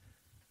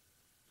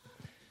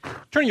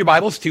Turn your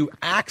Bibles to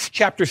Acts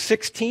chapter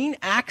 16.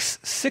 Acts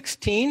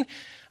 16.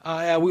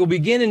 We will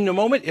begin in a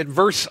moment at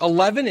verse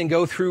 11 and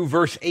go through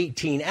verse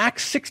 18.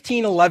 Acts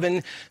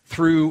 16:11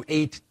 through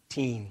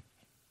 18.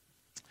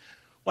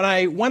 When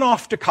I went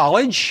off to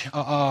college,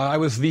 I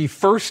was the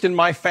first in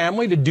my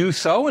family to do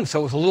so, and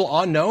so it was a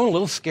little unknown, a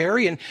little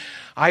scary. And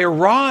I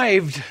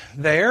arrived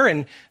there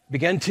and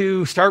began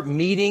to start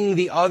meeting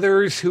the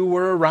others who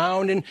were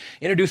around and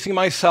introducing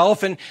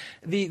myself. And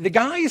the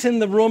guys in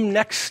the room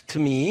next to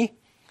me,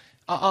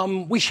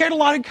 we shared a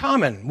lot in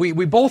common.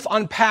 We both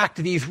unpacked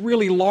these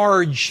really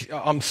large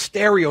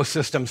stereo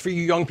systems. For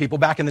you young people,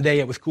 back in the day,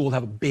 it was cool to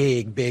have a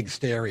big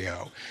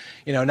stereo.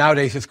 You know,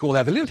 nowadays it's cool to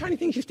have the little tiny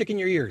things you stick in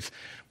your ears.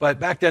 But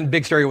back then,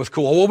 big stereo was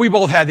cool. Well, we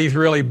both had these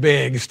really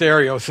big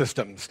stereo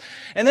systems.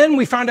 And then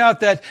we found out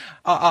that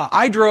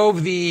I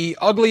drove the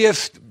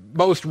ugliest,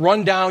 most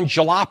run-down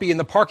jalopy in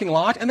the parking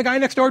lot, and the guy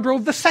next door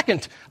drove the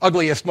second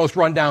ugliest, most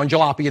run-down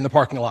jalopy in the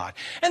parking lot.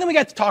 And then we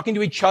got to talking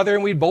to each other,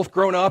 and we'd both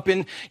grown up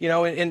in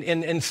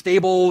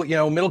stable,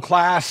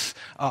 middle-class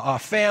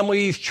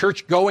families,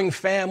 church-going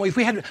families.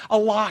 We had a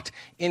lot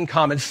in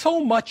common, so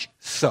much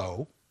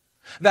so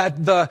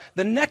that the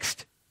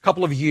next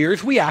couple of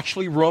years, we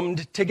actually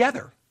roomed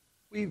together.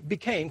 We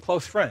became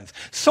close friends.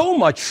 So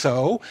much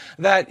so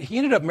that he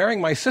ended up marrying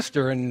my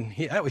sister, and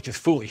that was just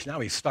foolish. Now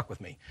he's stuck with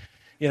me,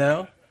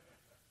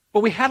 But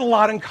we had a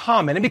lot in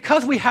common. And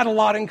because we had a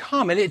lot in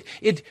common,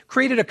 it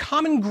created a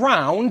common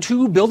ground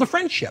to build a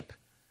friendship,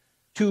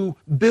 to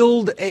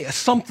build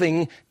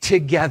something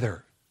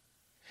together.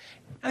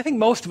 And I think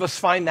most of us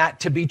find that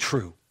to be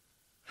true.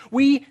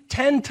 We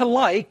tend to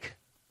like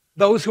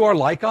those who are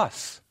like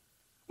us.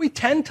 We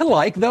tend to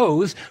like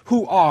those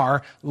who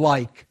are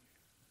like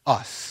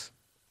us.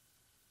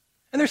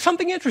 And there's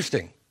something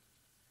interesting.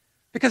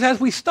 Because as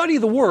we study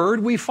the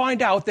Word, we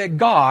find out that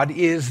God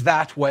is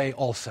that way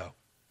also.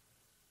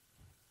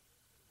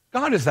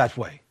 God is that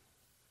way.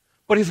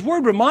 But His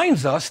Word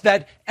reminds us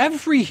that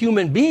every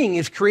human being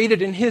is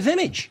created in His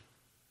image.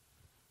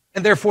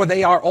 And therefore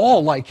they are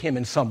all like Him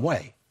in some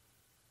way.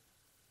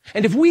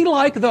 And if we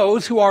like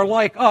those who are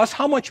like us,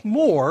 how much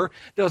more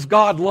does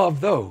God love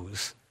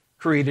those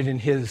created in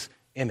His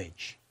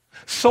image?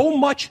 So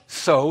much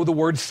so, the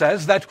Word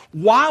says, that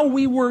while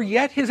we were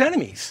yet His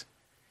enemies,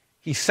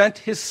 He sent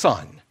His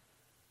Son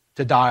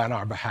to die on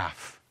our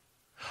behalf.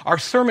 Our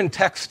sermon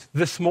text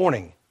this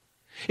morning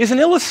is an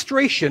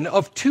illustration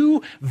of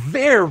two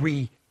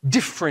very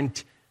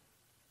different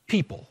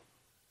people,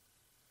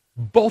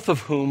 both of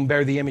whom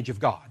bear the image of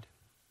God.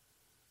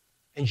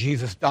 And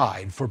Jesus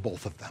died for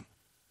both of them,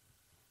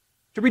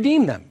 to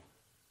redeem them,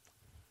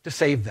 to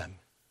save them.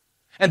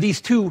 And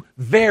these two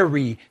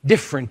very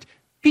different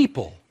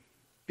people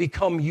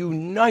become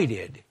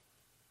united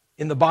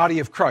in the body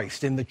of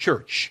Christ, in the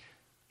church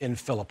in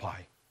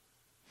Philippi.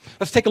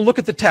 Let's take a look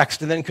at the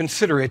text and then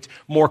consider it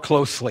more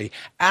closely.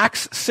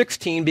 Acts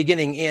 16,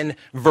 beginning in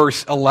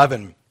verse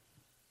 11.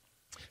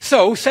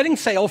 So, setting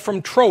sail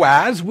from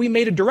Troas, we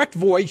made a direct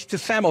voyage to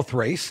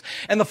Samothrace,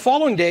 and the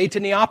following day to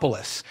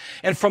Neapolis,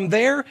 and from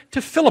there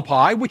to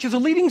Philippi, which is a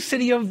leading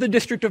city of the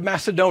district of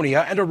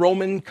Macedonia and a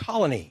Roman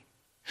colony.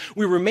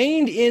 We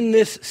remained in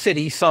this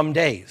city some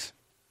days.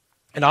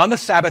 And on the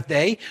Sabbath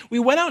day, we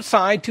went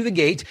outside the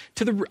gate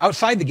to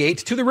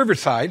the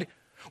riverside,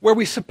 where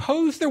we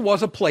supposed there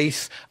was a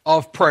place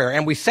of prayer.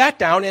 And we sat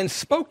down and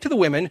spoke to the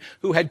women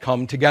who had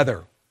come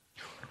together.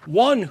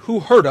 One who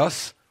heard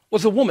us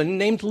was a woman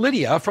named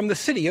Lydia from the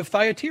city of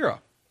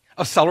Thyatira,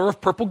 a seller of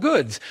purple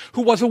goods,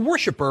 who was a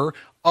worshiper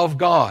of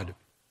God.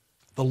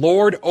 The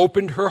Lord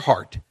opened her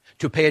heart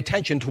to pay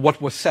attention to what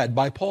was said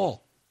by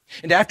Paul.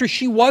 And after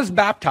she was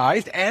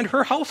baptized, and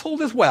her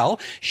household as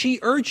well, she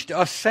urged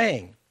us,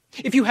 saying,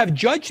 "If you have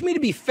judged me to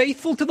be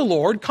faithful to the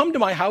Lord, come to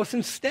my house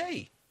and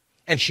stay."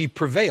 And she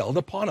prevailed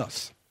upon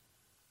us.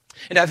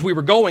 And as we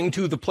were going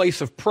to the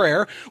place of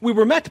prayer, we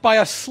were met by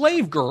a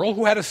slave girl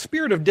who had a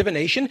spirit of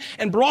divination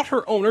and brought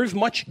her owners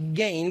much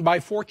gain by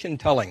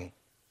fortune-telling.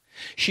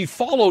 She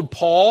followed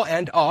Paul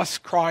and us,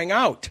 crying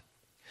out,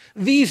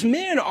 "These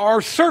men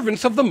are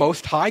servants of the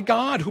Most High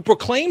God, who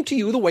proclaim to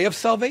you the way of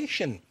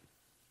salvation."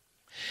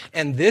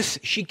 And this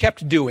she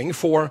kept doing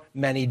for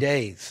many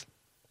days.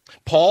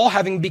 Paul,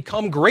 having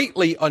become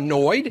greatly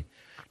annoyed,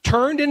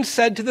 turned and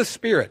said to the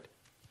Spirit,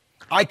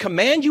 "I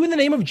command you in the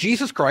name of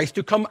Jesus Christ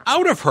to come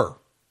out of her."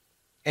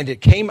 And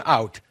it came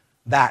out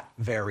that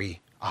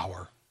very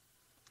hour.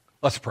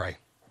 Let's pray.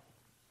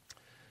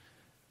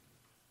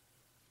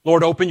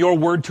 Lord, open your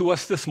word to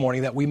us this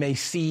morning that we may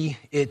see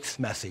its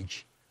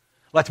message.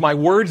 Let my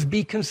words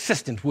be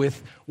consistent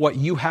with what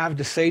you have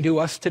to say to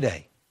us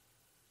today.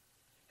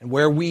 And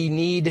where we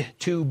need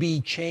to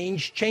be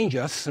changed, change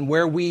us. And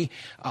where we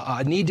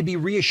need to be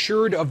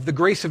reassured of the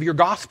grace of your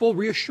gospel,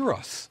 reassure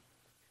us.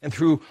 And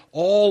through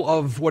all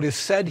of what is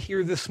said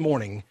here this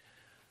morning,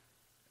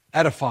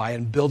 edify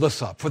and build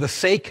us up. For the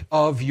sake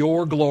of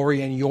your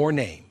glory and your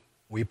name,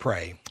 we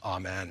pray.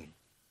 Amen.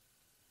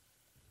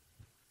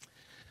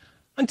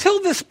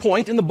 Until this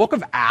point in the book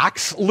of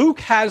Acts, Luke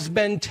has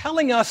been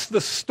telling us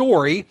the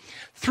story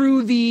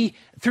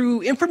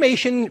through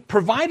information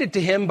provided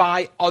to him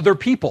by other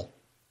people.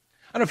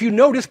 I don't know if you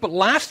noticed, but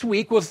last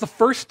week was the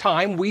first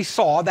time we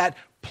saw that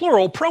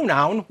plural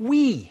pronoun,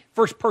 we,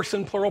 first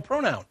person plural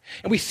pronoun.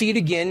 And we see it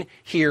again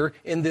here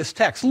in this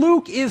text.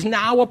 Luke is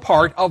now a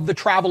part of the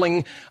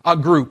traveling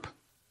group.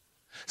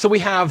 So we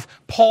have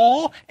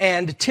Paul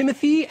and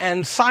Timothy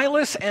and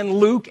Silas and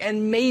Luke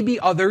and maybe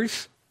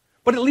others,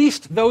 but at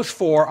least those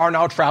four are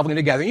now traveling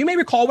together. You may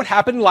recall what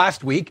happened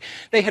last week.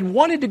 They had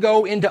wanted to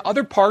go into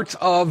other parts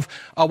of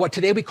what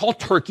today we call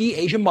Turkey,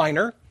 Asia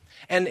Minor,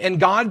 and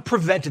God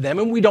prevented them,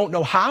 and we don't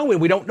know how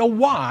and we don't know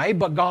why,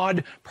 but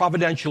God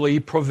providentially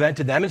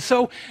prevented them. And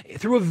so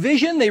through a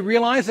vision, they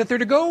realized that they're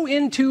to go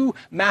into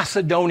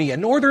Macedonia,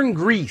 northern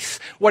Greece,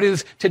 what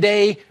is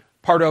today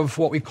part of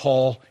what we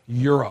call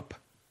Europe.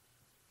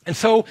 And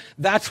so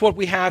that's what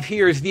we have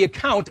here is the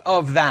account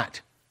of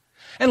that.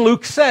 And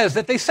Luke says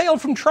that they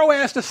sailed from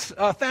Troas to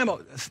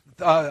Samothrace.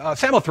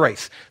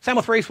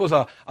 Samothrace was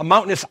a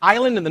mountainous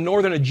island in the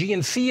northern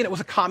Aegean Sea, and it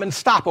was a common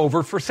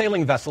stopover for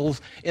sailing vessels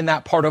in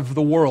that part of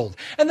the world.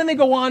 And then they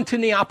go on to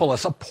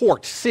Neapolis, a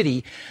port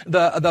city,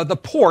 the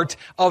port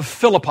of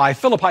Philippi.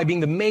 Philippi being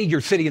the major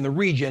city in the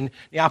region.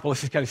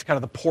 Neapolis is kind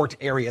of the port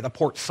area, the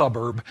port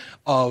suburb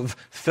of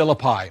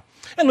Philippi.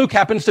 And Luke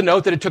happens to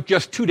note that it took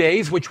just 2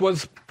 days, which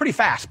was pretty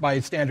fast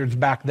by standards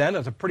back then.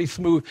 It was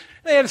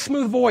they had a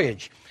smooth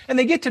voyage. And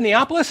they get to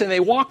Neapolis and they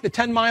walk the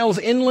 10 miles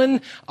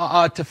inland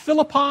to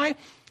Philippi,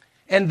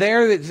 and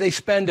there they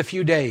spend a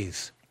few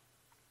days.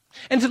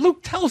 And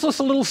Luke tells us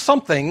a little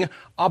something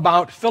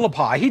about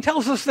Philippi. He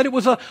tells us that it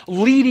was a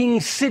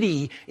leading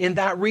city in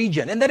that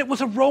region and that it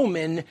was a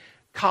Roman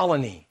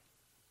colony.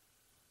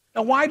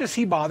 Now, why does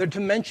he bother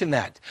to mention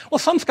that? Well,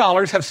 some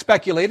scholars have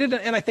speculated,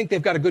 and I think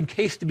they've got a good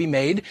case to be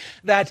made,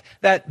 that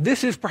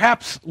this is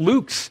perhaps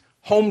Luke's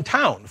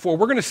hometown. For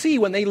we're going to see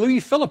when they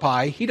leave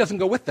Philippi, he doesn't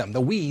go with them.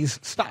 The we's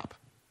stop.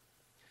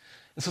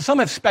 And so some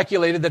have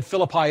speculated that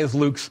Philippi is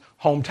Luke's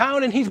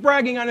hometown, and he's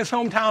bragging on his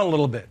hometown a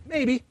little bit.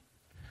 Maybe.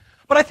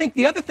 But I think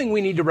the other thing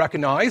we need to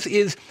recognize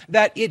is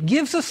that it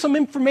gives us some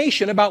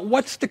information about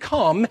what's to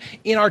come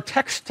in our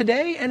text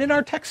today and in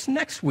our text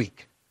next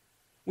week.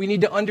 We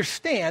need to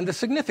understand the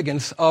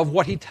significance of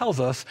what he tells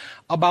us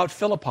about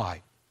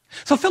Philippi.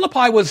 So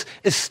Philippi was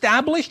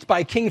established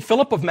by King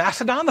Philip of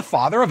Macedon, the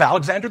father of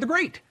Alexander the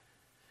Great.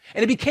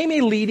 And it became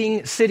a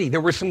leading city.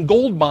 There were some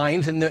gold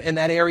mines in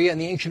that area in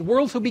the ancient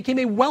world, so it became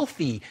a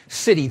wealthy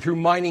city through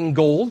mining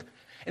gold.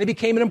 And it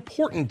became an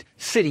important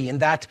city in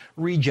that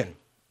region.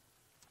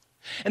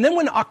 And then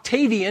when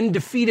Octavian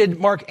defeated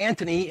Mark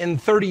Antony in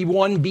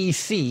 31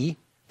 BC,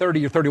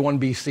 30 or 31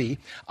 BC,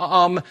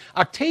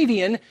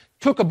 Octavian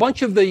took a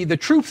bunch of the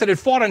troops that had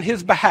fought on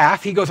his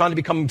behalf. He goes on to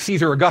become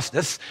Caesar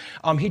Augustus.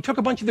 He took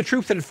a bunch of the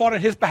troops that had fought on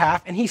his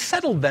behalf, and he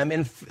settled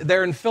them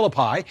there in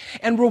Philippi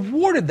and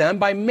rewarded them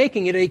by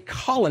making it a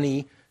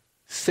colony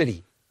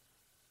city.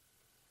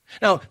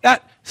 Now,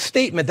 that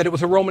statement that it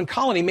was a Roman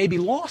colony may be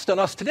lost on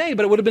us today,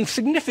 but it would have been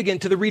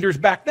significant to the readers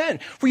back then.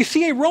 For you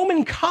see, a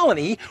Roman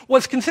colony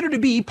was considered to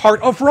be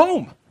part of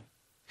Rome.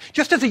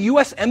 Just as a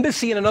U.S.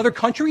 embassy in another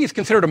country is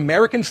considered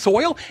American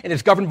soil and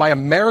is governed by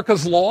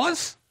America's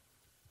laws,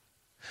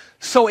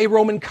 so a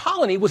Roman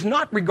colony was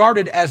not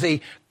regarded as a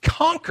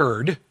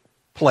conquered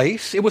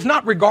place. It was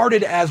not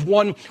regarded as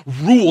one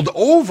ruled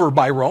over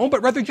by Rome,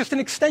 but rather just an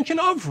extension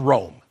of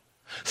Rome.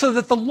 So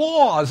that the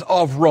laws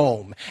of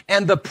Rome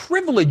and the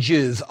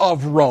privileges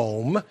of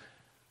Rome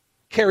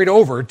carried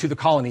over to the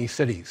colony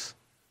cities.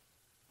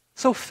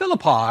 So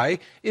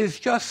Philippi is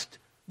just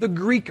the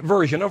Greek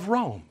version of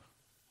Rome,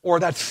 or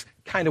that's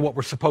kind of what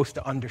we're supposed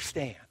to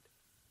understand.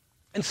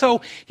 And so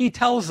he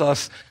tells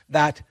us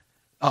that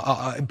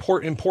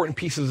important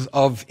pieces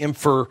of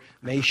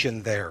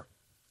information there.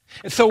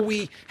 And so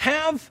we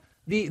have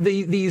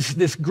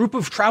this group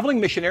of traveling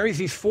missionaries,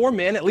 these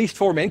at least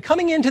four men,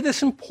 coming into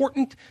this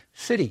important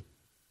city.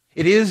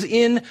 It is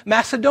in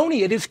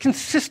Macedonia. It is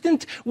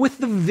consistent with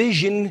the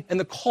vision and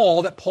the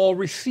call that Paul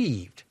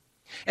received.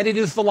 And it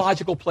is the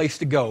logical place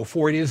to go,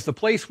 for it is the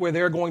place where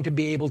they're going to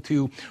be able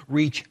to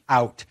reach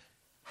out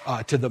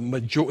to the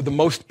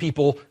most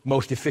people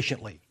most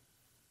efficiently.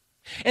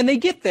 And they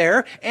get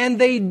there, and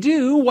they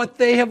do what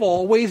they have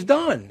always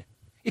done.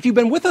 If you've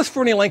been with us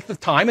for any length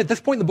of time, at this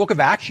point in the book of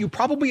Acts, you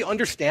probably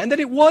understand that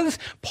it was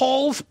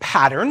Paul's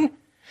pattern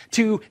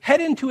to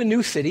head into a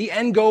new city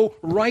and go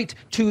right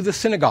to the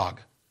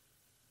synagogue.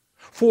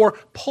 For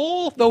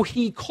Paul, though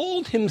he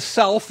called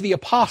himself the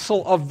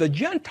apostle of the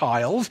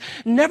Gentiles,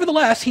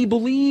 nevertheless, he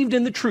believed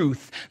in the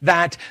truth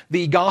that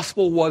the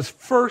gospel was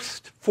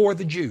first for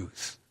the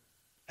Jews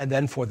and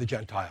then for the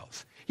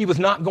Gentiles. He was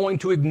not going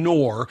to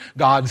ignore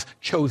God's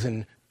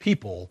chosen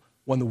people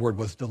when the word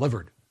was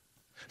delivered.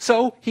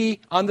 So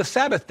he, on the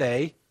Sabbath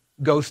day,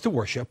 goes to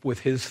worship with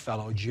his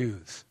fellow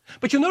Jews.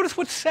 But you'll notice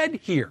what's said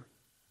here.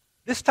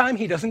 This time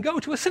he doesn't go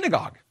to a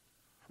synagogue.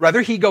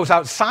 Rather, he goes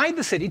outside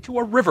the city to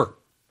a river.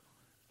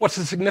 What's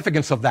the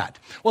significance of that?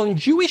 Well, in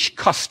Jewish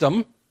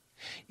custom,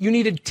 You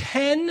needed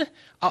 10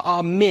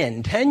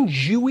 men, 10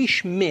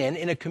 Jewish men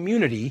in a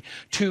community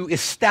to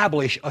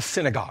establish a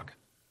synagogue.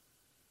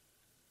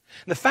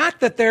 The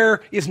fact that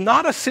there is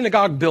not a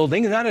synagogue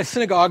building, not a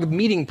synagogue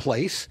meeting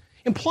place,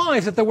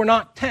 implies that there were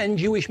not 10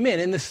 Jewish men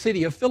in the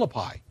city of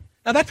Philippi.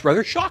 Now that's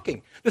rather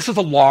shocking. This is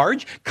a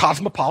large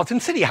cosmopolitan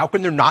city. How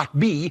can there not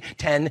be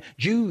 10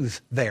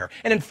 Jews there?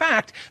 And in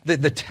fact,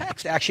 the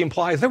text actually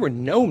implies there were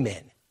no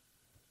men.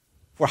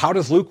 For how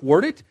does Luke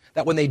word it?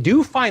 That when they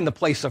do find the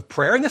place of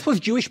prayer, and this was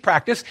Jewish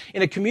practice,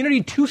 in a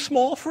community too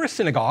small for a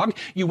synagogue,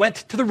 you went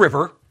to the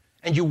river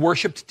and you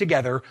worshiped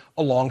together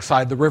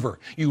alongside the river.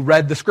 You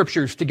read the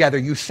scriptures together,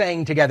 you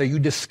sang together, you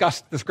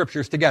discussed the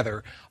scriptures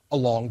together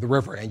along the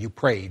river, and you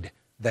prayed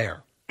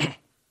there.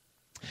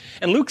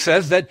 And Luke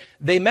says that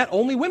they met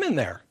only women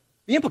there.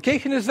 The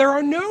implication is there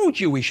are no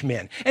Jewish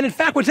men. And in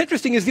fact, what's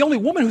interesting is the only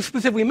woman who's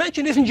specifically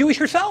mentioned isn't Jewish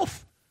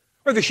herself,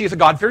 whether she is a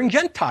God-fearing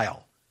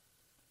Gentile.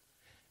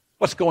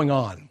 What's going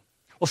on?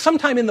 Well,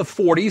 sometime in the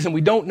 40s, and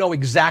we don't know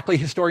exactly,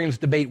 historians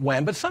debate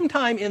when, but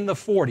sometime in the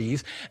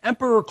 40s,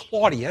 Emperor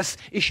Claudius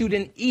issued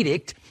an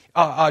edict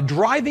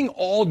driving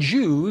all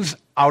Jews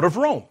out of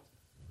Rome.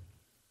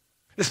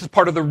 This is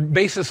part of the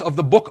basis of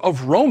the book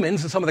of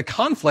Romans and some of the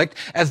conflict.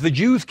 As the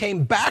Jews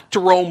came back to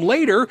Rome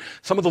later,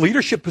 some of the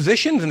leadership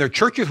positions in their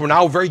churches were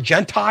now very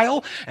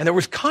Gentile, and there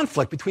was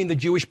conflict between the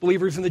Jewish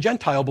believers and the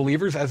Gentile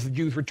believers as the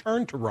Jews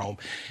returned to Rome.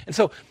 And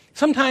so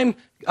sometime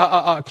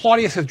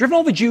Claudius has driven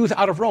all the Jews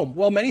out of Rome.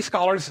 Well, many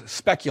scholars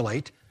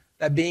speculate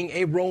that being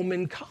a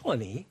Roman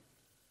colony,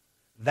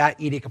 that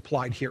edict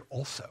applied here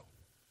also.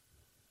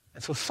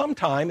 And so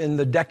sometime in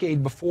the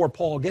decade before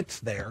Paul gets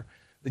there,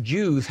 the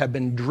Jews have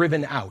been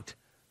driven out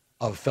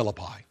of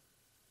Philippi.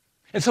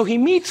 And so he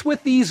meets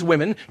with these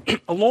women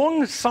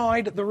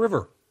alongside the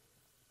river.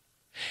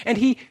 And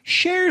he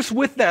shares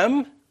with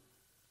them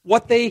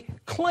what they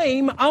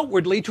claim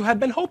outwardly to have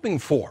been hoping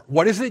for.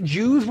 What is it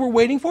Jews were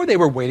waiting for? They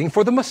were waiting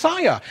for the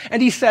Messiah.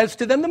 And he says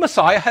to them, the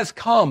Messiah has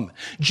come.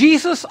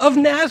 Jesus of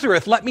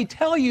Nazareth, let me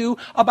tell you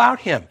about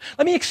him.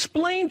 Let me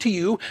explain to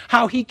you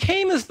how he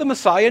came as the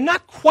Messiah,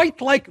 not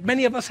quite like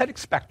many of us had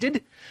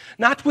expected,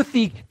 not with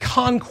the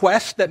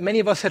conquest that many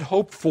of us had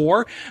hoped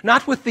for,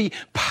 not with the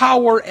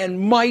power and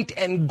might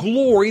and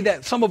glory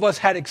that some of us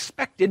had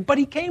expected, but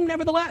he came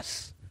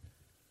nevertheless.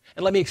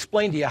 And let me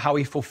explain to you how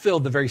he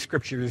fulfilled the very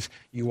scriptures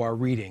you are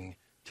reading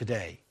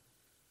today.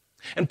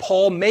 And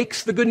Paul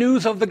makes the good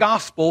news of the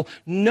gospel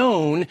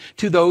known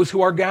to those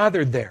who are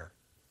gathered there.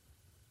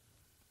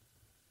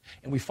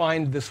 And we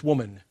find this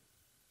woman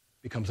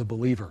becomes a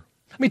believer.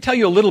 Let me tell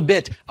you a little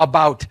bit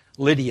about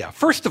Lydia.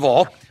 First of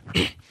all,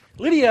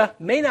 Lydia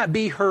may not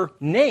be her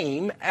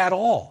name at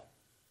all.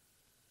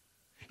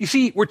 You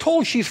see, we're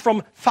told she's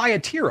from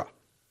Thyatira.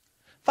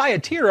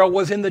 Thyatira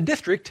was in the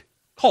district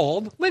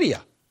called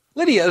Lydia.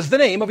 Lydia is the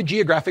name of a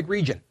geographic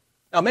region.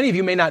 Now, many of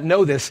you may not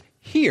know this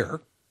here,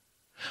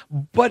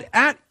 but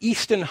at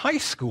Easton High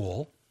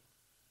School,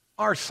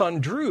 our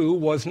son Drew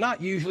was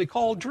not usually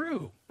called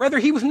Drew. Rather,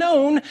 he was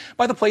known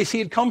by the place he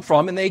had come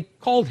from, and they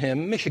called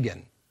him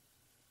Michigan.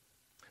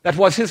 That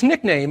was his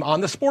nickname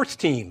on the sports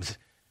teams.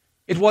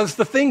 It was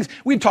the things,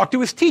 we'd talk to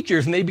his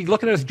teachers, and they'd be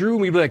looking at us, Drew,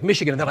 and we'd be like,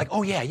 Michigan. And they're like,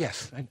 oh, yeah,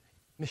 yes,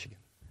 Michigan.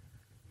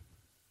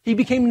 He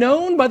became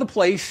known by the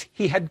place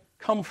he had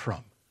come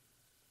from.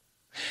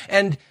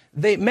 And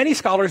many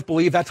scholars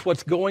believe that's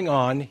what's going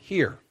on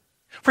here.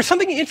 For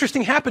something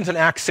interesting happens in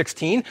Acts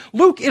 16.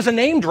 Luke is a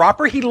name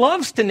dropper. He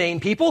loves to name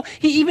people.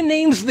 He even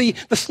names the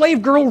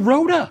slave girl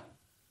Rhoda.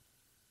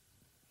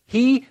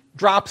 He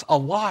drops a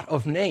lot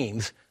of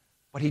names,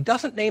 but he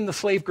doesn't name the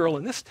slave girl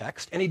in this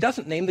text, and he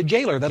doesn't name the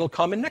jailer that'll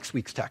come in next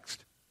week's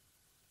text.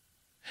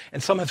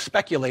 And some have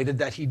speculated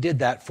that he did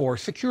that for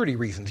security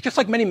reasons. Just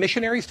like many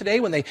missionaries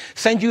today, when they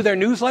send you their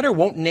newsletter,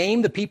 won't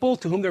name the people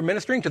to whom they're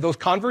ministering, to those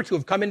converts who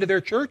have come into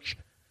their church.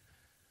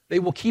 They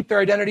will keep their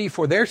identity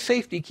for their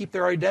safety, keep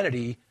their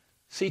identity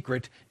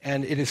secret,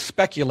 and it is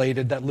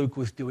speculated that Luke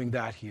was doing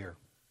that here.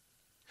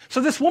 So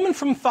this woman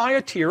from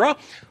Thyatira,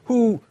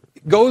 who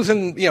goes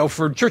and,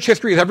 for church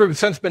history has ever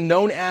since been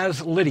known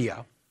as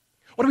Lydia.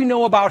 What do we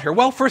know about her?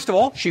 Well, first of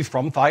all, she's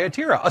from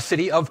Thyatira, a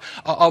city of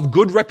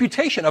good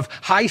reputation, of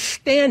high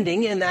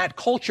standing in that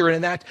culture and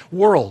in that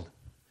world.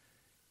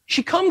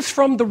 She comes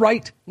from the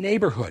right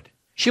neighborhood.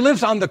 She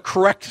lives on the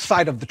correct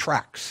side of the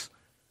tracks.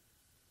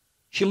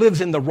 She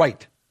lives in the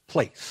right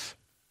place.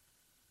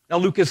 Now,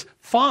 Luke is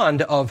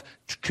fond of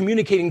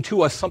communicating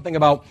to us something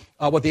about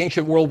what the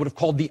ancient world would have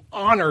called the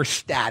honor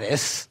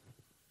status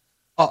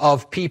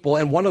of people,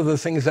 and one of the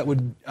things that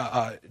would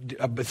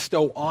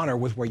bestow honor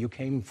was where you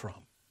came from.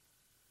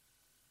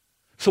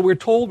 So we're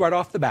told right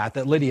off the bat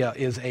that Lydia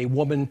is a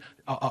woman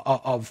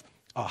of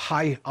a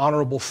high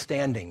honorable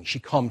standing. She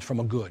comes from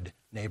a good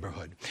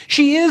neighborhood.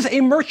 She is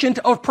a merchant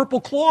of purple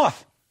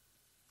cloth.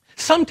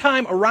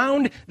 Sometime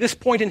around this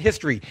point in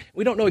history,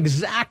 we don't know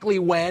exactly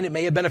when, it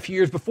may have been a few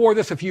years before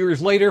this, a few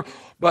years later,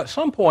 but at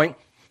some point,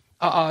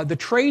 the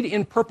trade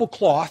in purple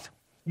cloth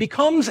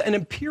becomes an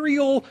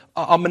imperial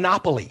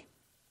monopoly.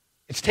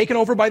 It's taken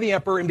over by the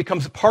emperor and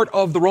becomes part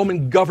of the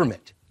Roman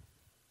government.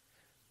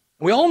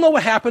 We all know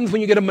what happens when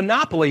you get a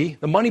monopoly.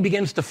 The money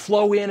begins to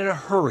flow in a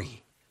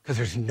hurry because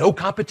there's no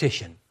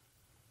competition.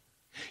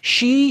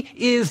 She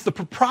is the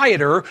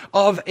proprietor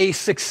of a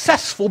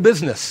successful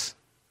business.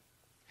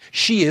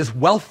 She is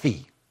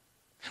wealthy.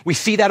 We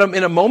see that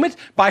in a moment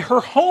by her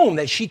home,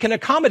 that she can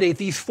accommodate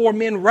these 4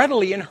 men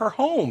readily in her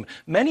home.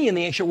 Many in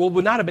the ancient world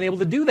would not have been able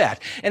to do that.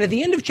 And at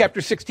the end of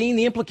chapter 16,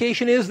 the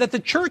implication is that the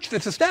church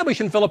that's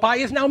established in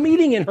Philippi is now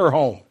meeting in her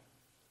home.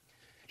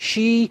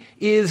 She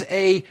is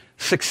a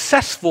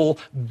successful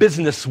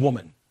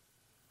businesswoman.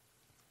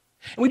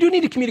 And we do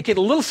need to communicate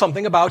a little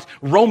something about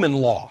Roman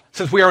law,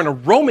 since we are in a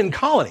Roman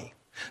colony.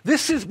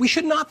 We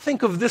should not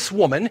think of this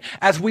woman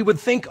as we would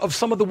think of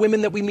some of the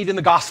women that we meet in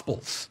the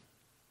Gospels.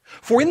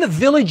 For in the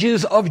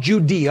villages of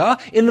Judea,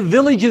 in the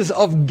villages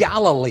of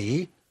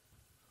Galilee,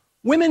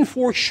 women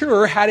for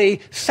sure had a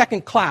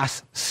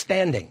second-class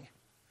standing.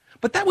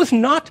 But that was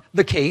not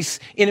the case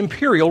in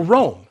imperial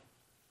Rome.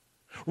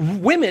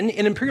 Women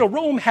in imperial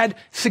Rome had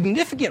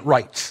significant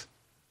rights,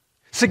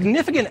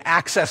 significant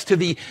access to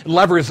the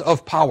levers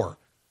of power.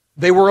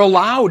 They were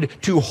allowed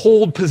to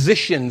hold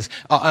positions,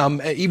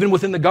 even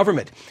within the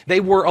government. They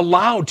were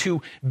allowed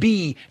to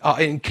be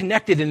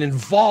connected and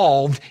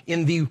involved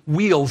in the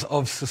wheels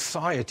of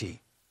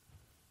society.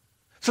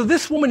 So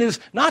this woman is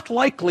not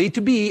likely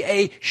to be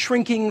a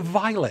shrinking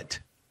violet.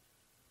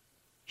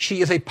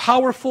 She is a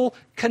powerful,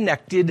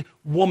 connected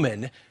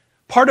woman,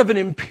 part of an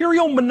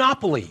imperial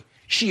monopoly.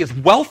 She is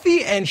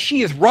wealthy, and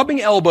she is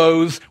rubbing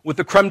elbows with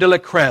the creme de la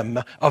creme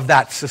of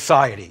that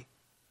society.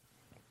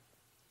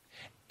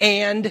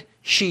 And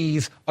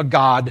she's a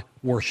God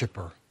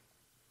worshiper.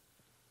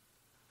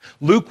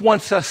 Luke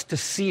wants us to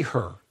see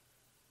her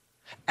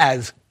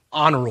as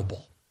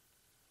honorable,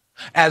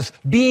 as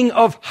being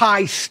of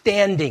high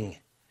standing.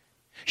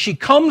 She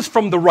comes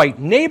from the right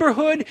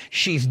neighborhood.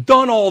 She's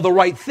done all the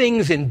right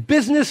things in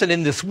business and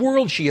in this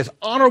world. She is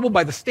honorable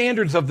by the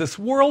standards of this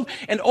world.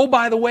 And oh,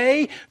 by the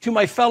way, to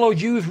my fellow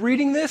Jews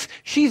reading this,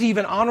 she's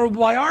even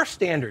honorable by our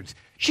standards.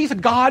 She's a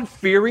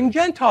God-fearing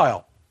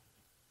Gentile.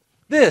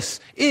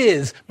 This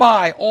is,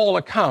 by all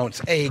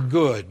accounts, a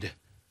good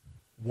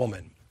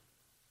woman.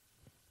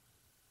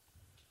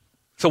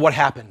 So what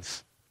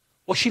happens?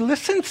 Well, she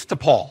listens to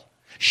Paul.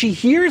 She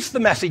hears the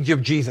message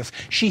of Jesus.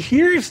 She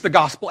hears the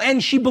gospel,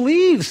 and she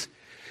believes.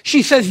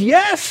 She says,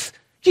 yes,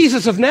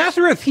 Jesus of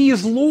Nazareth, he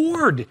is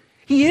Lord.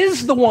 He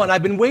is the one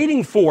I've been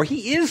waiting for.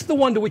 He is the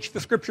one to which the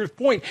scriptures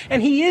point,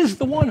 and he is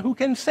the one who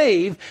can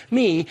save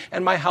me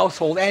and my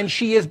household. And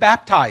she is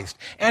baptized,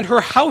 and her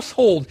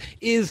household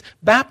is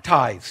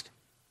baptized.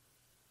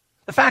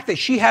 The fact that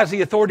she has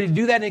the authority to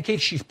do that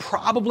indicates she's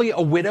probably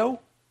a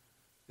widow.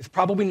 There's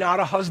probably not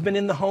a husband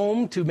in the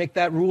home to make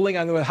that ruling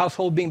on the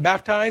household being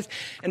baptized.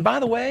 And by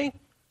the way,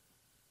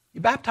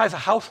 you baptize a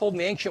household in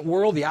the ancient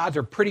world, the odds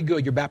are pretty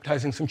good you're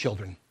baptizing some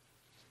children.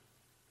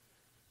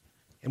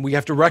 And we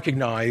have to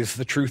recognize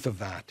the truth of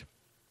that.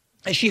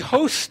 And she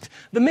hosts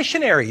the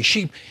missionaries.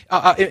 She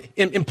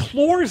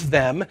implores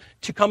them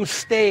to come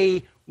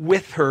stay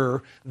with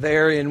her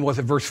there in,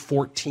 verse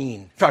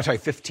 15.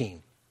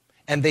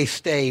 And they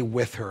stay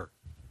with her.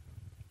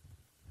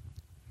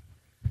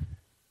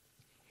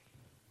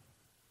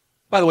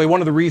 By the way,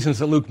 one of the reasons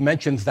that Luke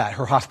mentions that,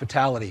 her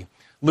hospitality.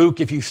 Luke,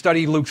 if you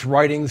study Luke's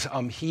writings,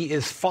 he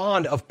is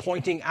fond of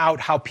pointing out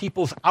how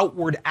people's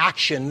outward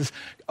actions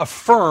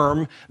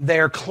affirm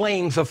their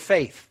claims of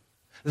faith.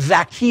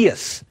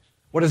 Zacchaeus.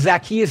 What does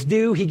Zacchaeus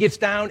do? He gets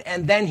down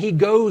and then he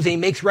goes and he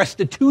makes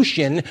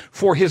restitution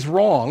for his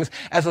wrongs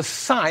as a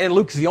sign. And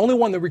Luke's the only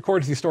one that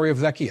records the story of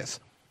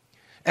Zacchaeus.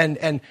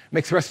 And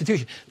makes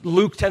restitution.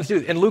 Luke tends to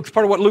do it. And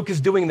part of what Luke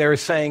is doing there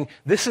is saying,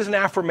 this is an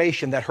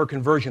affirmation that her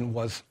conversion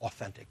was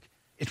authentic.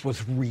 It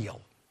was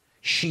real.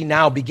 She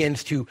now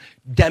begins to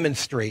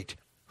demonstrate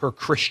her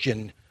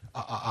Christian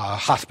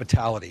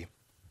hospitality.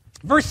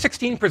 Verse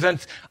 16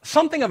 presents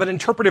something of an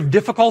interpretive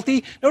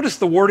difficulty. Notice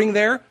the wording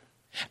there.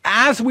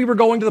 As we were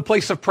going to the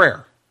place of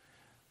prayer.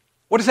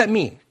 What does that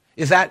mean?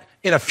 Is that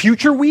in a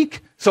future week?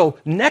 So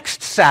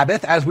next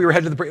Sabbath, as we were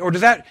headed to the prayer, or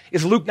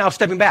is Luke now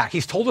stepping back?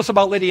 He's told us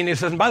about Lydia, and he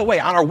says, and by the way,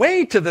 on our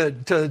way to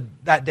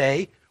that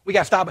day, we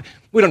got to stop.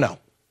 We don't know.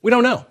 We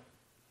don't know.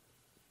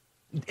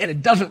 And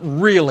it doesn't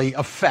really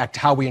affect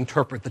how we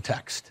interpret the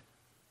text.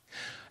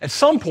 At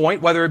some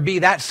point, whether it be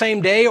that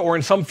same day or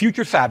in some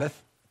future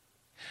Sabbath,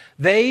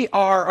 they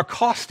are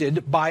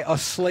accosted by a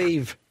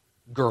slave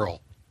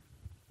girl.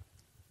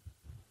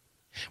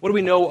 What do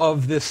we know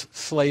of this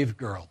slave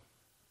girl?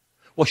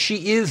 Well,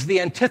 she is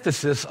the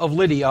antithesis of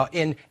Lydia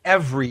in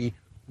every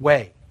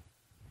way.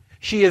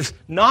 She is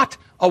not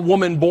a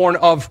woman born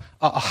of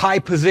a high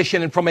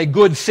position and from a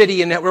good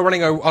city and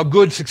running a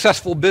good,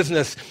 successful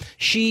business.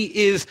 She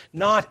is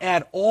not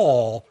at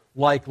all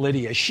like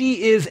Lydia.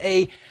 She is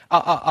a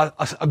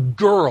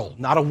girl,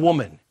 not a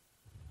woman.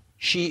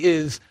 She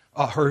is,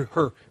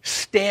 her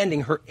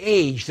standing, her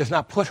age does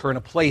not put her in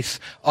a place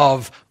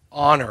of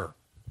honor.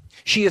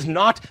 She is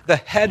not the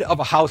head of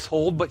a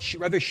household, but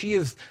rather she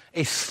is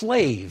a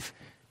slave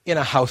in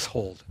a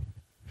household.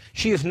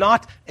 She is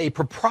not a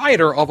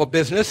proprietor of a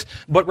business,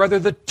 but rather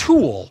the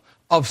tool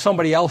of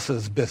somebody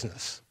else's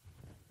business.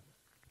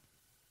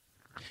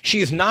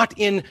 She is not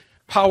in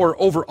power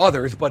over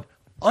others, but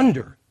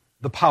under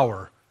the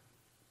power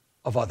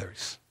of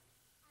others.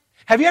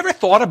 Have you ever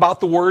thought about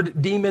the word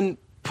demon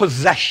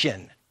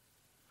possession?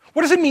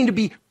 What does it mean to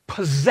be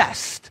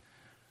possessed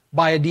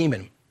by a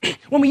demon?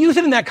 When we use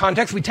it in that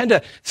context, we tend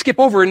to skip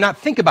over and not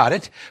think about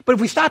it. But if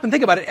we stop and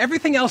think about it,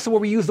 everything else where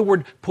we use the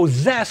word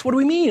possess, what do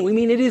we mean? We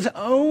mean it is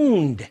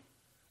owned.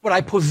 What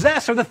I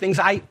possess are the things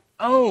I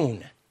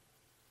own.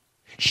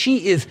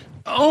 She is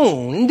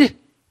owned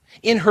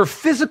in her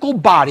physical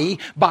body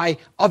by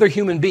other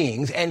human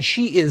beings, and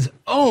she is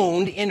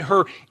owned in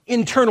her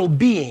internal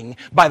being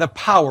by the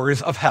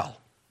powers of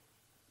hell.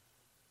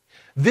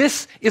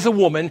 This is a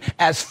woman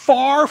as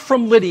far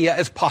from Lydia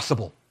as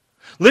possible.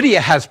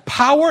 Lydia has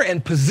power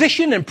and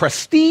position and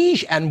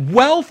prestige and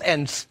wealth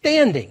and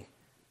standing.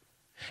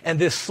 And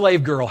this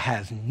slave girl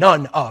has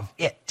none of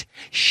it.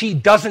 She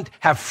doesn't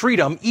have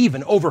freedom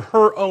even over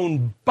her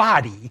own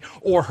body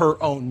or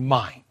her own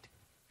mind.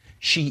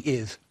 She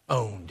is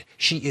owned.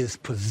 She is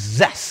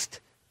possessed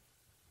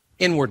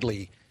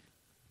inwardly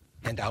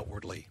and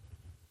outwardly.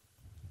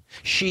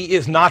 She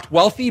is not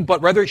wealthy,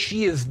 but rather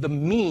she is the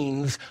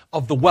means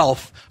of the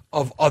wealth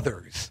of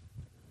others.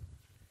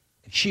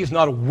 She is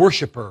not a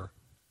worshiper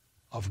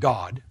of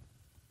God,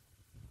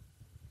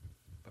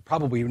 but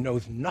probably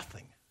knows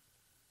nothing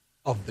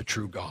of the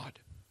true God.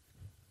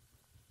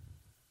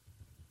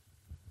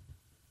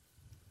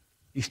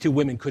 These two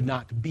women could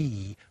not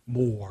be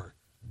more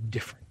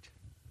different.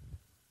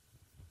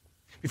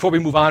 Before we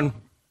move on,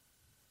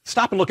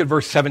 stop and look at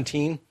verse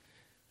 17.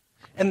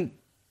 And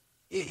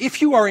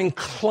if you are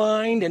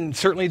inclined, and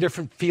certainly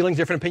different feelings,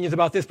 different opinions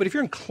about this, but if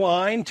you're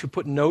inclined to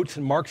put notes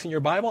and marks in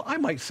your Bible, I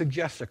might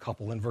suggest a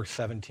couple in verse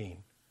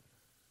 17.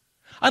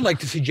 I'd like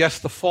to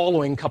suggest the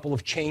following couple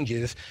of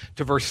changes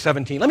to verse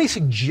 17. Let me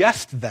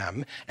suggest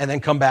them and then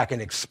come back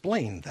and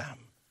explain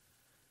them.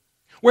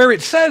 Where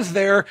it says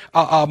there,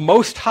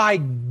 Most High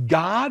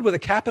God with a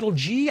capital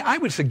G, I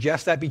would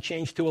suggest that be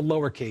changed to a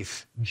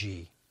lowercase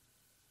g.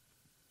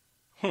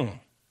 And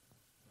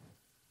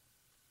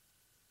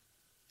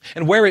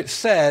where it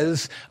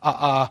says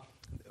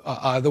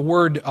the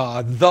word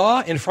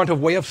the in front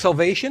of way of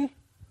salvation,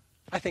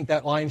 I think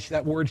that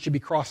word should be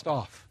crossed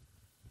off.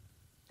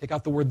 Take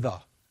out the word the.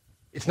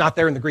 It's not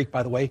there in the Greek,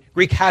 by the way.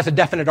 Greek has a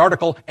definite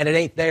article, and it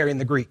ain't there in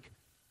the Greek.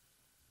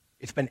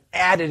 It's been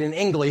added in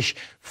English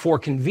for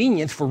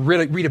convenience, for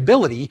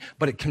readability,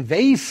 but it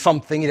conveys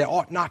something it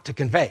ought not to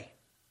convey.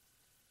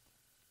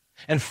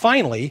 And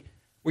finally,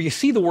 where you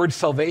see the word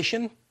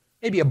salvation,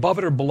 maybe above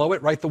it or below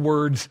it, write the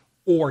words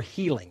or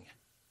healing.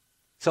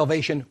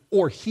 Salvation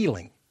or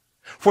healing.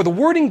 For the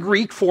word in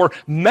Greek for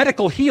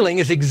medical healing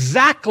is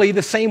exactly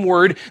the same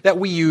word that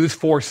we use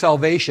for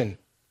salvation.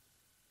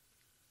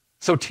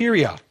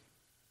 Soteria.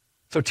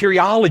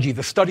 Soteriology,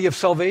 the study of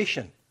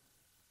salvation.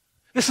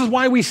 This is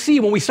why we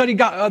see, when we studied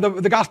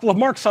the Gospel of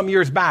Mark some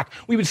years back,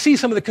 we would see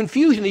some of the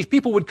confusion. These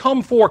people would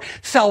come for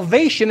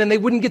salvation and they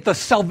wouldn't get the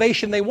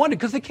salvation they wanted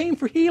because they came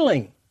for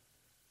healing.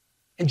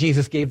 And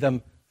Jesus gave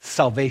them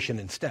salvation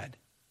instead.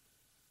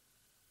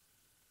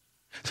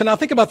 So now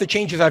think about the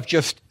changes I've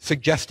just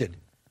suggested.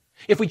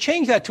 If we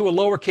change that to a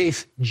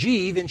lowercase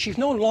g, then she's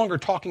no longer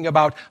talking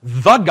about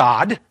the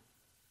God,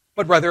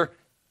 but rather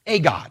a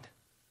God.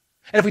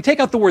 And if we take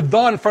out the word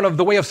the in front of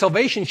the way of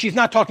salvation, she's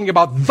not talking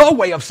about the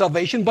way of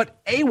salvation, but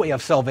a way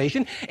of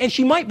salvation. And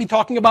she might be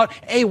talking about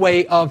a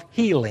way of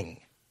healing.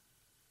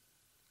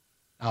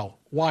 Now,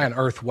 why on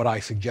earth would I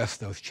suggest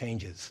those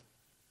changes?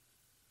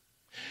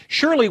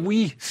 Surely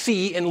we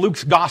see in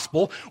Luke's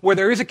gospel where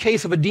there is a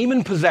case of a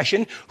demon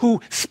possession who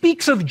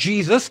speaks of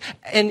Jesus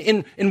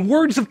in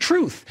words of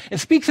truth and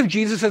speaks of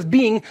Jesus as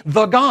being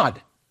the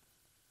God.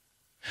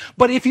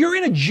 But if you're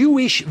in a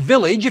Jewish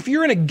village, if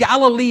you're in a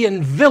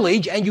Galilean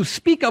village and you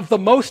speak of the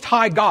Most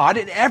High God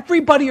and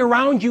everybody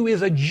around you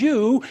is a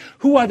Jew,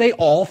 who are they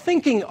all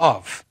thinking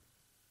of?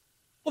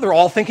 Well, they're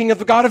all thinking of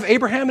the God of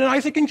Abraham and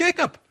Isaac and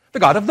Jacob, the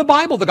God of the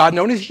Bible, the God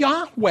known as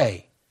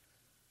Yahweh.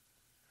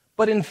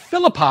 But in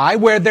Philippi,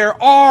 where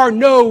there are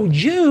no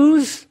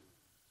Jews,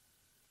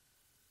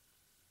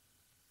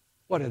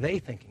 what are they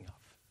thinking of?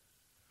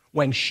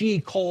 When she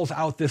calls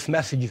out this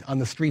message on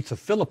the streets of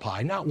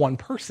Philippi, not one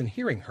person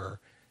hearing her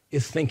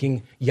is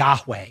thinking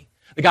Yahweh,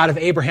 the God of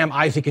Abraham,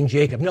 Isaac, and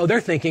Jacob. No,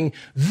 they're thinking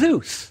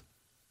Zeus.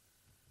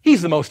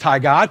 He's the Most High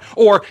God.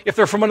 Or if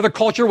they're from another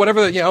culture,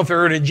 whatever, if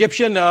they're an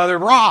Egyptian, they're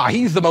Ra,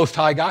 he's the Most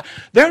High God.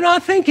 They're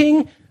not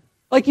thinking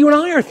like you and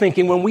I are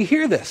thinking when we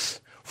hear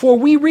this. For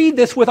we read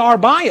this with our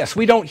bias.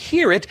 We don't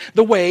hear it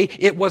the way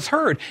it was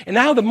heard. And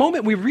now the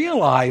moment we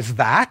realize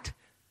that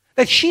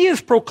she is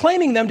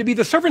proclaiming them to be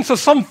the servants of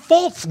some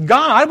false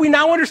god, we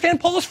now understand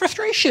Paul's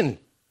frustration.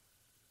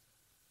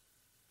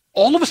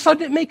 All of a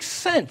sudden it makes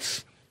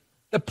sense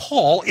that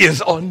Paul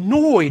is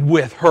annoyed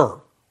with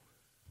her.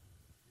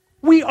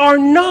 We are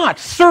not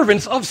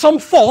servants of some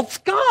false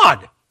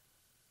god.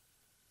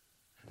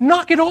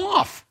 Knock it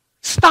off.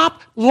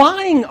 Stop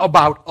lying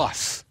about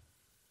us.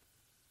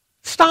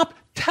 Stop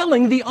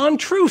telling the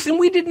untruths, and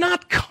we did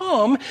not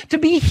come to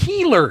be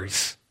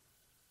healers.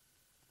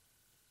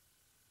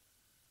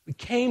 We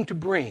came to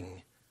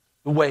bring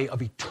the way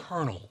of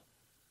eternal,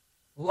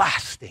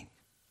 lasting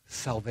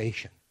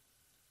salvation.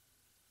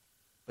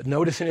 But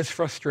notice in his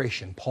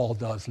frustration, Paul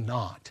does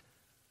not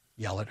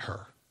yell at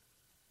her.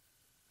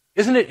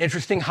 Isn't it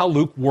interesting how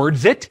Luke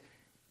words it?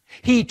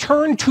 He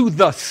turned to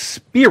the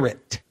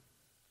Spirit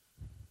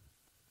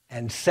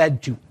and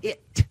said to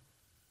it,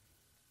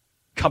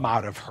 come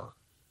out of her.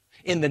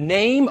 In the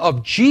name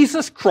of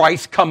Jesus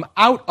Christ, come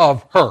out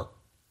of her.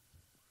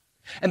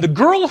 And the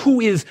girl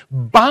who is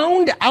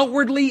bound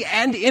outwardly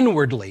and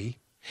inwardly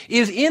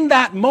is in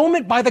that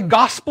moment by the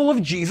gospel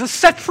of Jesus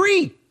set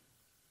free.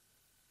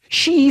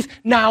 She's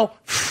now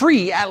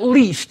free, at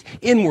least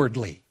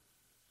inwardly.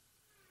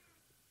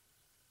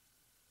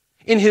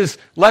 In his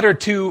letter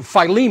to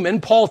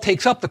Philemon, Paul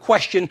takes up the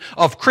question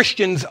of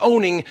Christians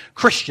owning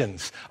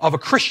Christians, of a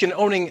Christian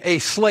owning a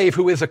slave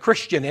who is a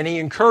Christian, and he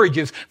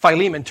encourages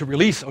Philemon to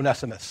release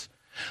Onesimus.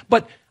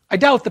 But I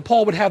doubt that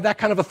Paul would have that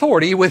kind of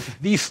authority with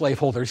these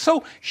slaveholders,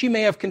 so she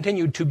may have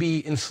continued to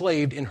be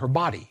enslaved in her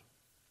body.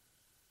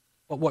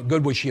 But what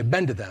good would she have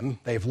been to them?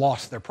 They've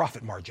lost their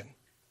profit margin.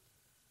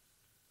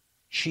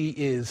 She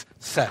is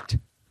set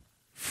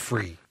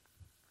free.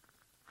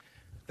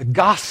 The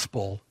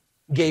gospel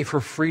gave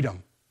her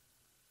freedom.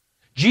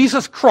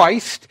 Jesus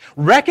Christ,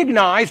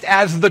 recognized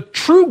as the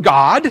true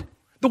God,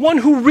 the one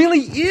who really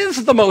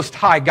is the Most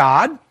High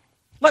God.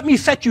 Let me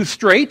set you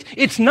straight.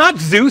 It's not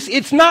Zeus,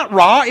 it's not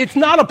Ra, it's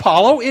not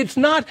Apollo, it's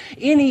not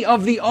any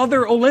of the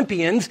other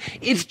Olympians.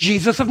 It's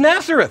Jesus of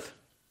Nazareth.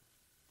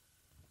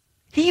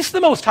 He's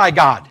the Most High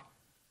God.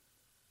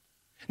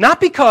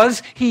 Not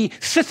because he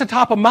sits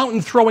atop a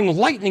mountain throwing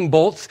lightning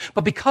bolts,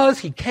 but because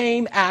he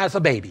came as a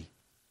baby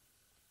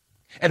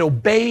and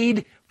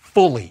obeyed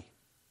fully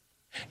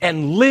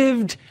and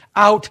lived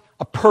out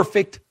a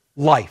perfect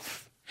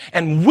life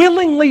and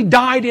willingly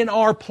died in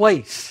our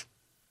place.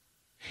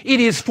 It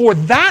is for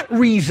that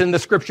reason the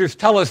scriptures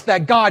tell us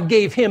that God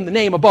gave him the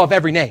name above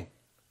every name.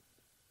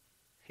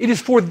 It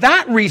is for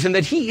that reason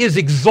that he is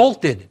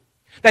exalted,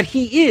 that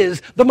he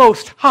is the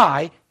Most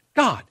High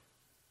God.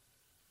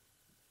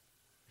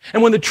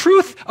 And when the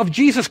truth of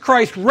Jesus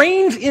Christ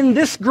reigns in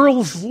this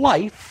girl's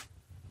life,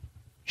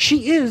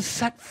 she is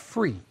set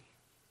free.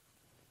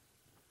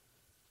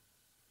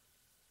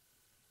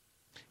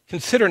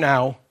 Consider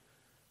now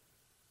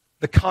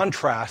the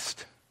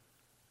contrast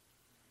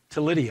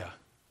to Lydia,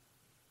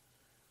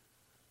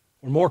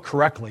 or more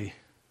correctly,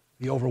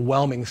 the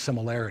overwhelming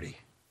similarity.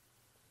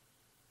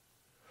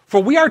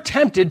 For we are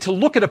tempted to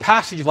look at a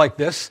passage like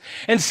this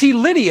and see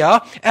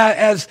Lydia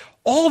as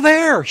all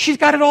there. She's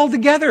got it all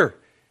together.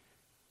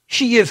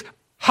 She is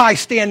high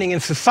standing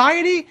in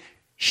society.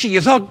 She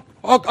is a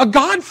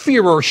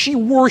God-fearer. She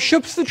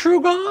worships the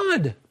true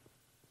God.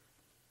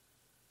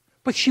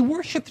 But she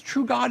worshiped the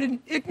true God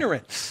in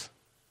ignorance,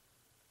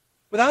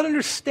 without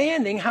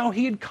understanding how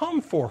he had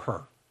come for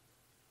her.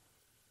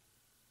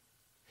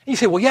 And you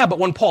say, well, yeah, but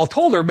when Paul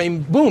told her, I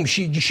mean, boom,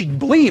 she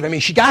believed. I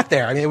mean, she got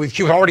there. I mean,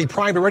 she was already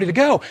primed and ready to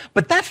go.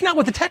 But that's not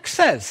what the text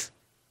says.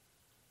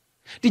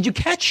 Did you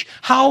catch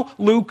how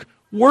Luke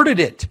worded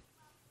it?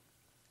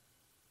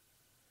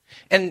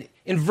 And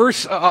in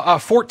verse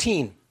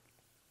 14,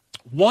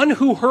 one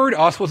who heard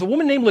us was a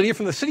woman named Lydia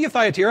from the city of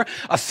Thyatira,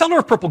 a seller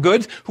of purple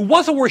goods, who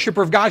was a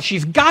worshiper of God.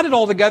 She's got it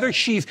all together.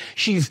 She's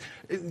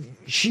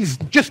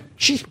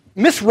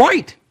Miss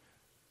Right.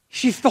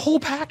 She's the whole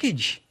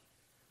package.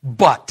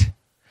 But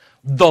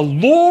the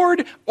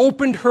Lord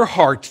opened her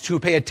heart to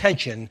pay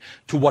attention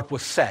to what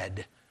was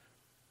said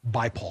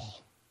by Paul.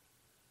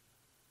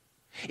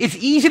 It's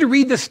easy to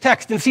read this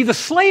text and see the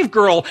slave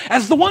girl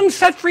as the one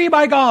set free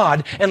by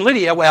God. And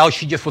Lydia, well,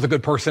 she just was a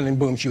good person and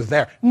boom, she was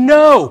there.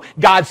 No,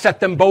 God set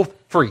them both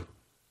free.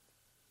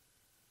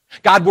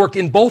 God worked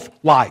in both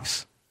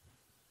lives.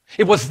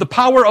 It was the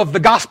power of the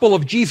gospel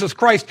of Jesus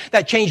Christ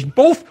that changed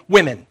both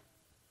women.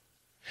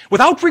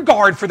 Without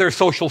regard for their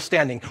social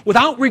standing,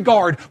 without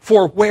regard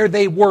for where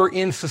they were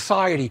in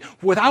society,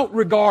 without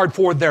regard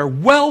for their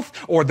wealth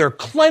or their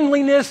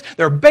cleanliness,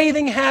 their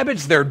bathing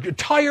habits, their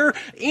attire,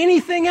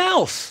 anything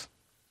else.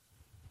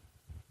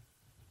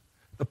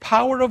 The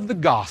power of the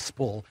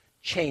gospel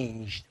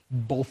changed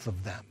both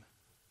of them.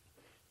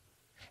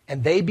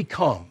 And they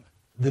become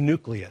the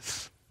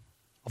nucleus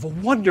of a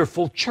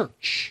wonderful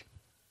church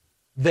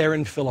there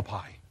in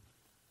Philippi.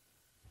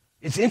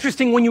 It's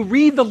interesting when you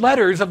read the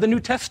letters of the New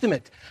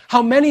Testament,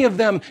 how many of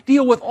them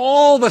deal with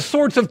all the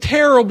sorts of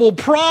terrible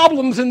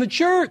problems in the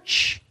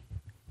church.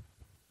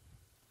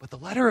 But the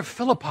letter of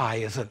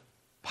Philippi is a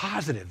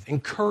positive,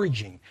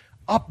 encouraging,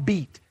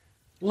 upbeat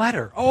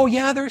letter. Oh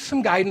yeah, there's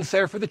some guidance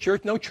there for the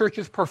church. No church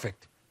is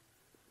perfect.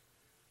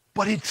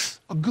 But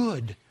it's a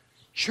good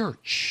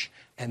church.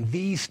 And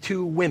these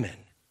two women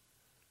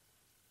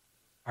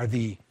are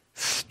the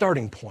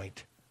starting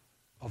point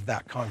of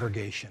that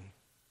congregation.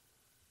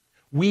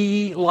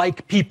 We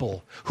like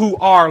people who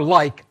are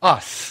like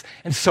us,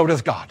 and so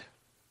does God.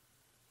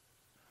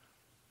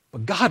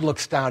 But God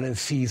looks down and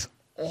sees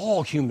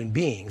all human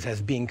beings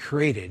as being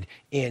created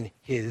in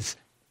his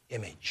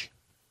image.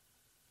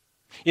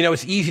 You know,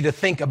 it's easy to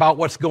think about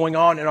what's going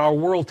on in our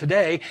world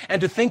today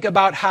and to think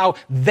about how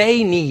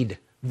they need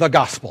the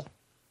gospel.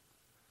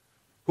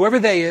 Whoever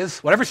they is,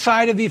 whatever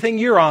side of the thing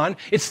you're on,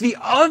 it's the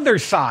other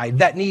side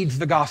that needs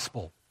the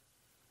gospel.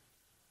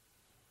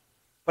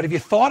 But have you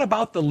thought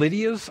about the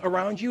Lydias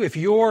around you? If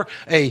you're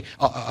an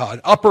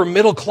upper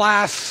middle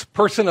class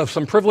person of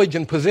some privilege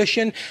and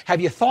position,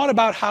 have you thought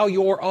about how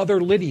your other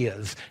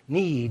Lydias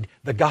need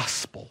the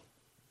gospel?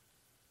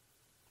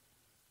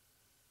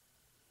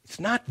 It's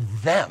not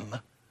them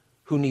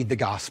who need the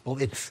gospel.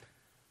 It's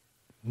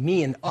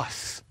me and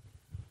us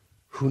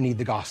who need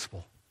the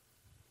gospel.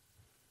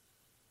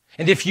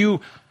 And if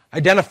you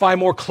identify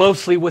more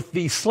closely with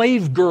the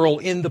slave girl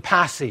in the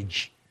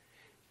passage,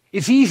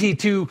 it's easy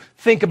to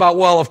think about,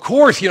 well, of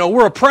course,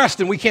 we're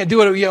oppressed and we can't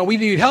do it. We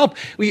need help.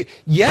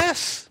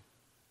 Yes,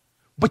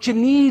 but you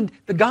need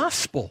the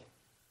gospel.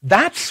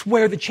 That's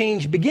where the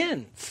change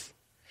begins.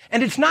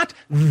 And it's not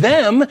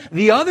them,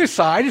 the other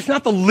side. It's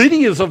not the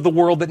Lydias of the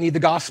world that need the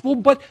gospel,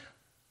 but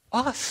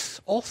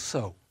us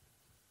also.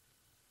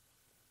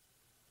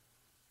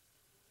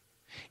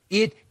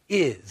 It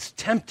is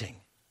tempting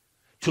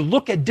to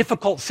look at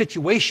difficult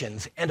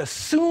situations and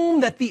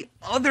assume that the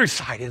other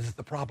side is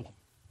the problem.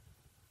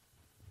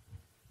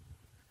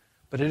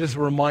 But it is a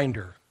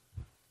reminder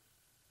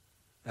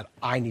that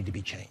I need to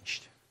be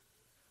changed.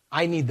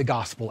 I need the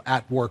gospel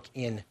at work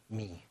in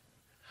me.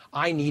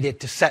 I need it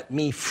to set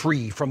me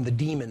free from the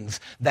demons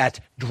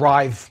that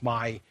drive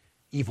my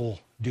evil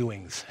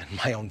doings, and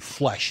my own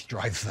flesh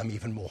drives them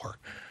even more.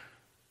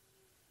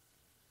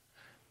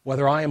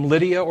 Whether I am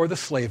Lydia or the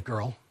slave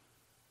girl,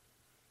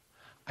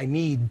 I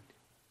need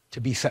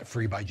to be set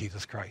free by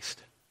Jesus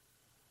Christ.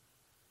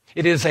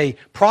 It is a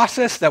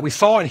process that we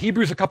saw in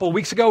Hebrews a couple of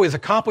weeks ago is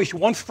accomplished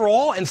once for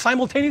all and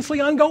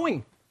simultaneously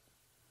ongoing.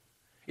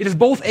 It is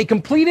both a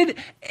completed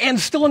and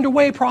still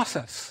underway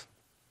process.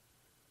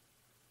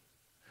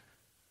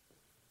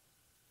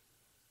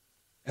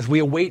 As we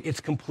await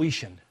its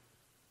completion,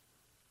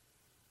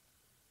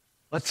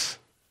 let's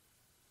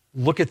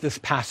look at this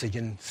passage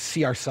and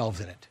see ourselves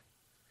in it,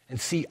 and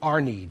see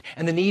our need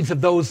and the needs of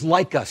those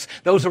like us,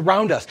 those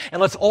around us.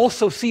 And let's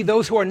also see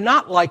those who are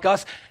not like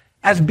us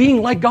as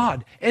being like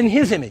God in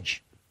his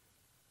image.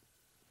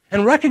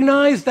 And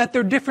recognize that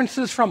their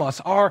differences from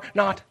us are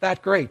not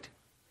that great.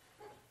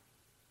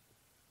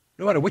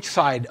 No matter which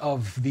side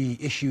of the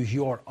issues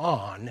you're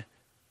on,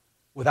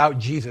 without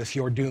Jesus,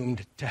 you're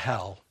doomed to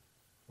hell,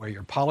 where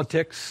your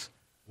politics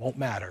won't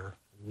matter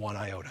one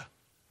iota.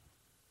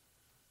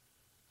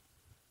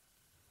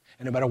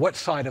 And no matter what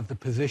side of the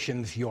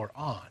positions you're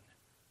on,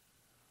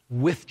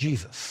 with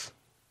Jesus,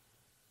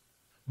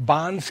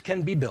 bonds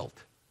can be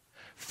built,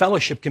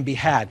 fellowship can be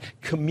had,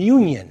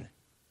 communion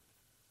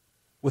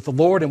with the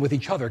Lord and with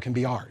each other can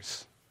be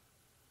ours.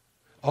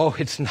 Oh,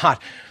 it's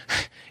not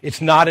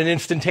an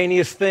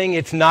instantaneous thing.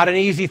 It's not an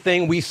easy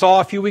thing. We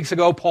saw a few weeks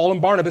ago Paul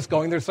and Barnabas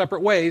going their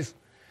separate ways.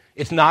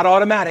 It's not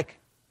automatic,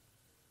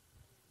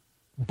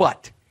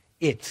 but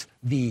it's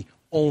the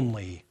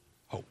only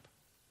hope.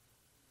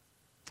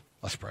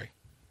 Let's pray.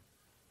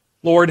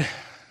 Lord,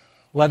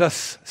 let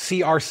us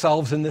see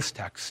ourselves in this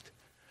text.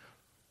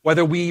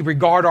 Whether we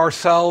regard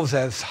ourselves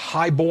as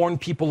high-born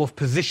people of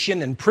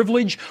position and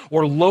privilege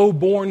or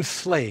low-born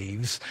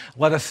slaves,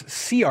 let us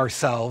see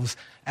ourselves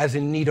as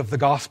in need of the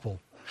gospel.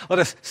 Let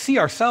us see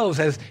ourselves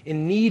as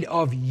in need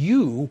of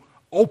you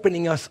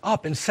opening us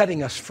up and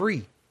setting us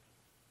free.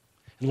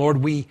 And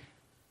Lord, we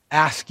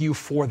ask you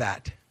for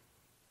that.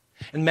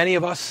 And many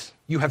of us,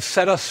 you have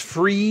set us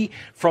free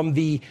from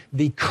the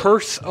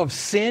curse of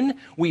sin.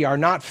 We are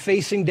not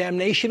facing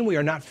damnation. We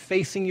are not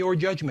facing your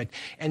judgment.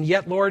 And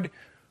yet, Lord,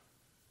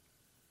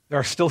 there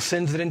are still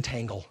sins that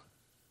entangle,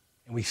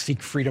 and we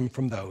seek freedom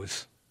from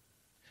those.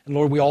 And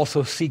Lord, we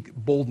also seek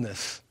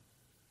boldness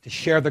to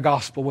share the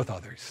gospel with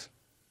others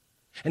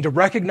and to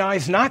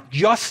recognize not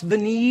just the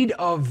need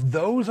of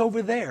those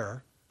over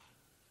there,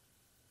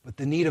 but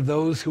the need of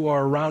those who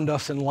are around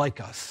us and like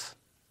us.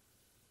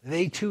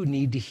 They too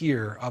need to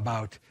hear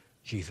about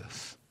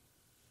Jesus.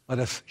 Let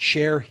us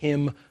share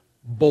him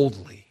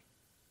boldly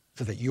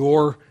so that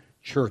your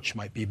church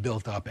might be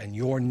built up and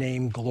your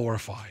name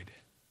glorified.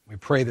 We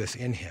pray this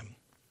in him.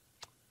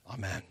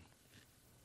 Amen.